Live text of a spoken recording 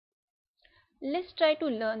Let's try to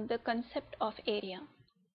learn the concept of area.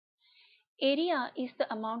 Area is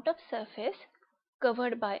the amount of surface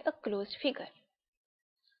covered by a closed figure.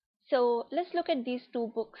 So let's look at these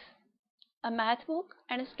two books, a math book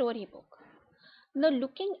and a story book. Now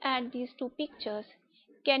looking at these two pictures,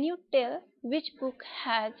 can you tell which book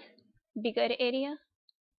has bigger area?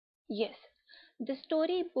 Yes, the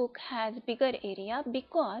story book has bigger area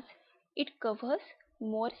because it covers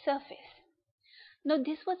more surface. Now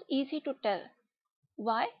this was easy to tell.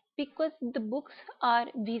 Why? Because the books are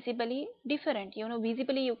visibly different.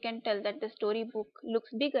 Visibly you can tell that the story book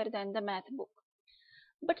looks bigger than the math book.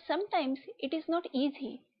 But sometimes it is not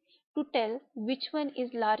easy to tell which one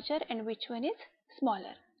is larger and which one is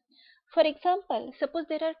smaller. For example, suppose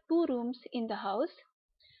there are two rooms in the house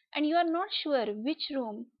and you are not sure which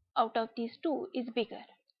room out of these two is bigger.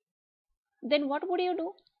 Then what would you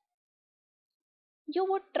do? You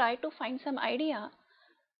would try to find some idea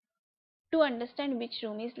to understand which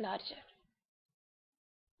room is larger.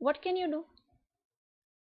 What can you do?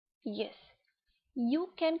 Yes,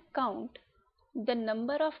 you can count the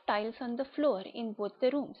number of tiles on the floor in both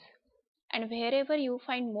the rooms, and wherever you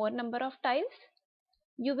find more number of tiles,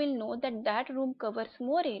 you will know that that room covers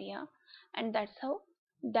more area, and that's how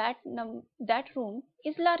that room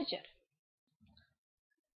is larger.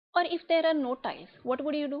 Or if there are no tiles, what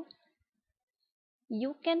would you do?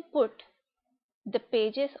 You can put the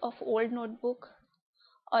pages of old notebook,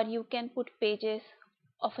 or you can put pages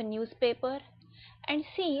of a newspaper and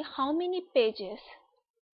see how many pages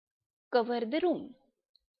cover the room.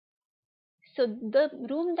 So the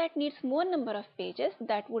room that needs more number of pages,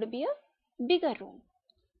 that would be a bigger room.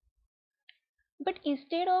 But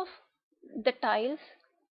instead of the tiles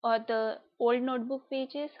or the old notebook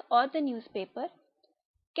pages or the newspaper,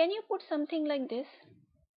 can you put something like this?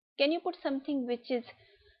 Can you put something which is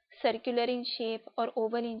circular in shape or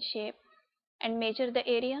oval in shape and measure the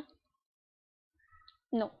area?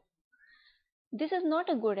 No. This is not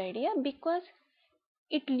a good idea because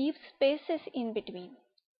it leaves spaces in between.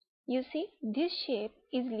 You see, this shape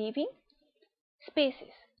is leaving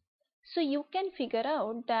spaces. So you can figure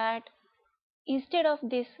out that instead of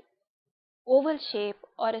this oval shape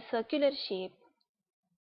or a circular shape,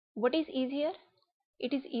 what is easier?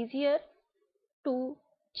 It is easier to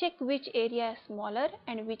check which area is smaller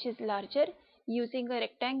and which is larger using a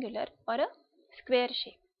rectangular or a square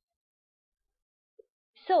shape.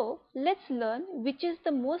 So let's learn which is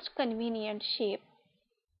the most convenient shape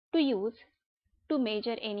to use to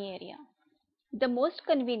measure any area. The most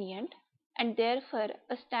convenient and therefore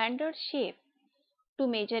a standard shape to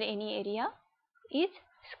measure any area is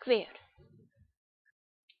square.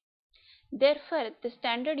 Therefore, the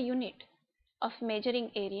standard unit of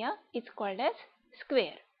measuring area is called as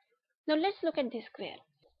square. Now let's look at this square.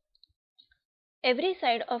 Every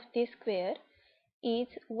side of this square is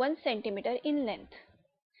 1 centimeter in length.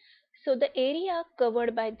 So the area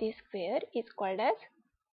covered by this square is called as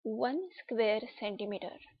 1 square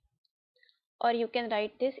centimeter. Or you can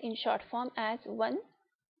write this in short form as 1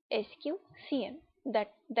 SQCM.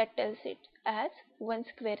 That tells it as 1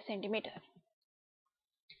 square centimeter.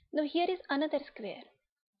 Now here is another square.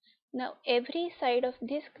 Now every side of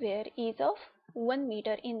this square is of 1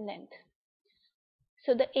 meter in length.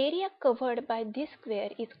 So the area covered by this square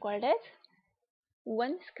is called as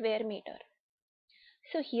 1 square meter.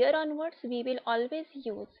 So here onwards we will always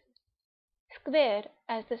use square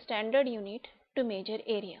as the standard unit to measure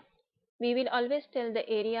area. We will always tell the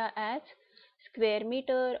area as square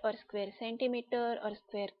meter or square centimeter or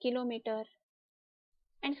square kilometer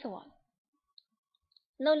and so on.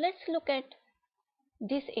 Now let's look at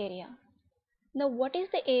this area. Now what is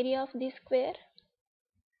the area of this square?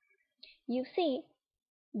 You see,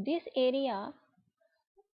 this area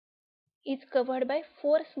is covered by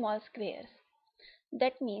 4 small squares.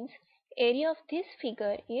 That means area of this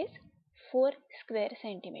figure is 4 square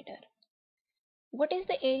centimeter. What is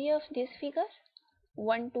the area of this figure?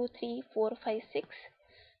 1, 2, 3, 4, 5, 6.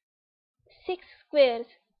 6 squares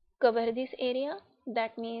cover this area.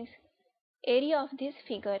 That means area of this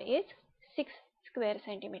figure is 6 square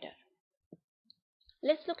centimeter.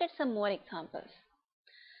 Let's look at some more examples.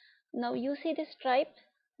 Now you see this stripe,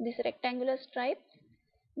 this rectangular stripe.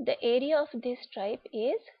 The area of this stripe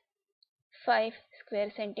is 5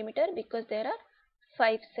 square centimeter because there are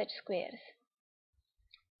 5 such squares.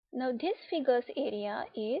 Now this figure's area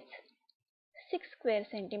is 6 square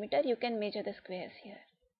centimeter. You can measure the squares here.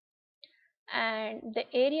 And the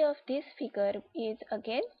area of this figure is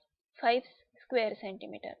again 5 square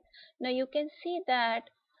centimeter. Now you can see that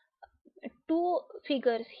two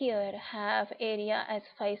figures here have area as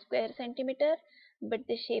 5 square centimeter, but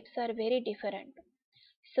the shapes are very different.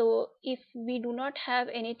 So if we do not have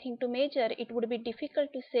anything to measure, it would be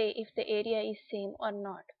difficult to say if the area is same or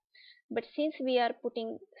not. But since we are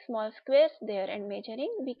putting small squares there and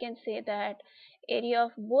measuring, we can say that area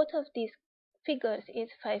of both of these figures is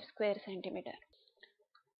 5 square centimeter.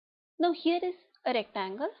 Now here is a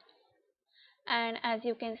rectangle, and as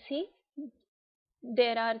you can see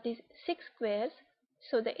there are these 6 squares,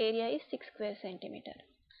 so the area is 6 square centimeter.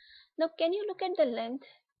 Now can you look at the length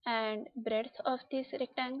and breadth of this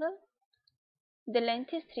rectangle? The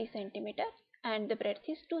length is 3 centimeter and the breadth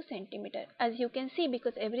is 2 centimeter, as you can see,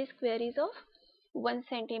 because every square is of 1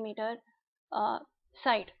 centimeter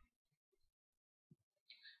side.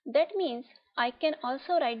 That means I can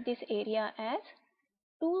also write this area as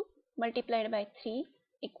 2 multiplied by 3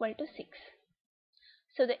 equal to 6.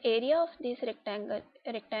 So the area of this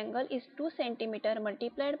rectangle is 2 centimeter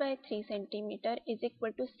multiplied by 3 centimeter is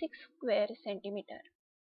equal to 6 square centimeter.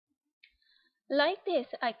 Like this,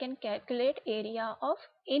 I can calculate area of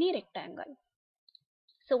any rectangle.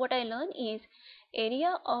 So what I learn is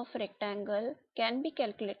area of rectangle can be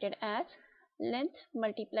calculated as length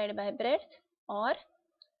multiplied by breadth, or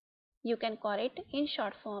you can call it in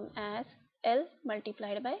short form as L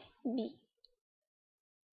multiplied by B.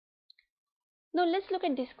 Now let's look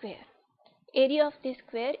at this square. Area of this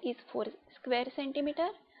square is 4 square centimeter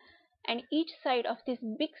and each side of this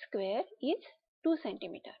big square is 2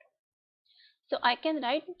 centimeter. So I can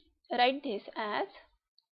write this as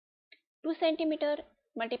 2 centimeter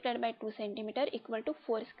multiplied by 2 centimeter equal to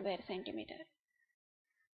 4 square centimeter.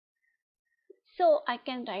 So I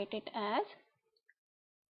can write it as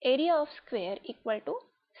area of square equal to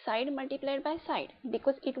side multiplied by side,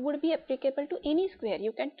 because it would be applicable to any square.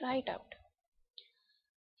 You can try it out.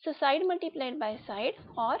 So side multiplied by side,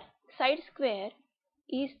 or side square,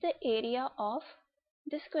 is the area of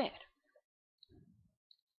the square.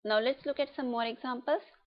 Now let's look at some more examples.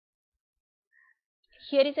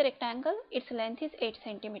 Here is a rectangle. Its length is 8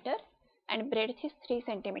 centimeter and breadth is 3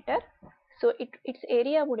 centimeter. So its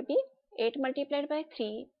area would be 8 multiplied by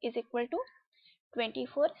 3 is equal to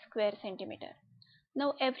 24 square centimeter.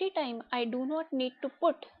 Now every time I do not need to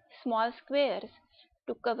put small squares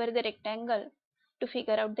to cover the rectangle to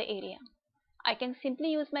figure out the area. I can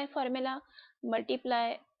simply use my formula,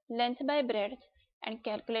 multiply length by breadth and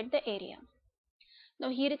calculate the area. Now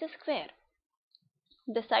here is a square.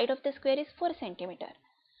 The side of the square is 4 centimeter.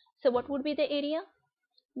 So what would be the area?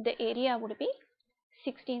 The area would be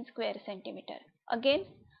 16 square centimeter. Again,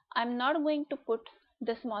 I'm not going to put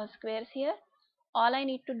the small squares here. All I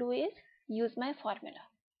need to do is use my formula.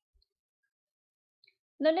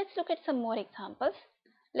 Now let's look at some more examples.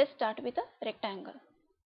 Let's start with a rectangle.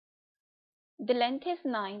 The length is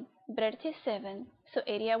 9, breadth is 7, so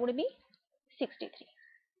area would be 63.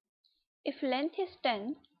 If length is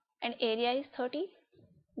 10 and area is 30,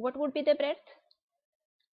 what would be the breadth?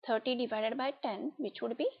 30 divided by 10, which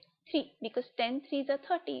would be 3, because 10 3s are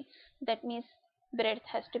 30. That means breadth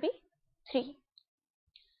has to be 3.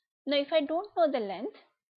 Now if I don't know the length,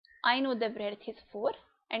 I know the breadth is 4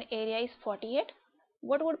 and area is 48.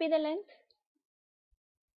 What would be the length?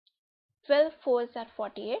 12 4s are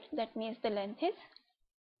 48. That means the length is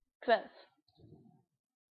 12.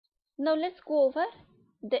 Now let's go over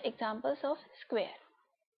the examples of square.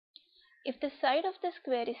 If the side of the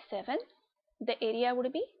square is 7, the area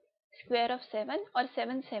would be square of 7, or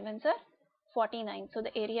 7 7s are 49. So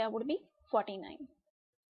the area would be 49.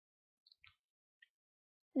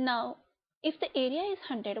 Now if the area is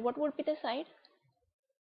 100, what would be the side?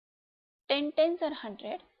 10 10s are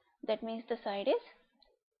 100. That means the side is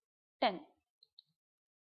 10.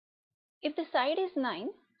 If the side is 9,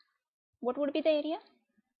 what would be the area?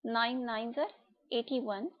 9 9s are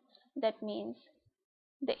 81. That means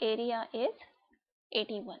the area is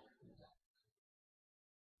 81.